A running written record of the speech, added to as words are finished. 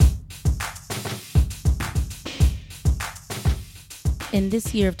in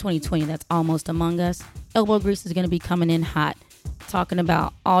this year of 2020 that's almost among us, Elbow Grease is going to be coming in hot, talking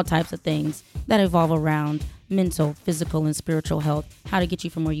about all types of things that evolve around mental, physical, and spiritual health, how to get you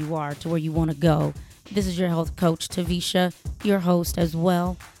from where you are to where you want to go. This is your health coach, Tavisha, your host as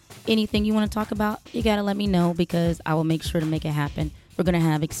well. Anything you want to talk about, you got to let me know because I will make sure to make it happen. We're going to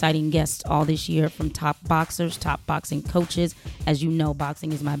have exciting guests all this year from top boxers, top boxing coaches. As you know,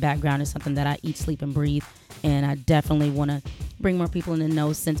 boxing is my background. It's something that I eat, sleep, and breathe. And I definitely want to bring more people in the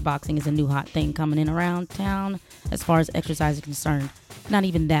know since boxing is a new hot thing coming in around town as far as exercise is concerned. Not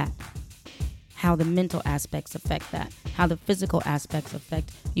even that. How the mental aspects affect that. How the physical aspects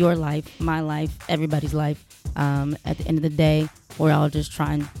affect your life, my life, everybody's life. At the end of the day, we're all just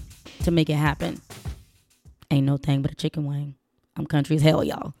trying to make it happen. Ain't no thing but a chicken wing. I'm country as hell,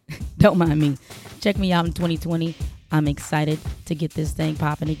 y'all. Don't mind me. Check me out in 2020. I'm excited to get this thing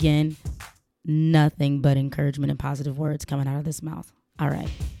popping again. Nothing but encouragement and positive words coming out of this mouth. All right.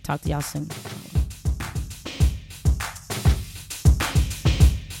 Talk to y'all soon.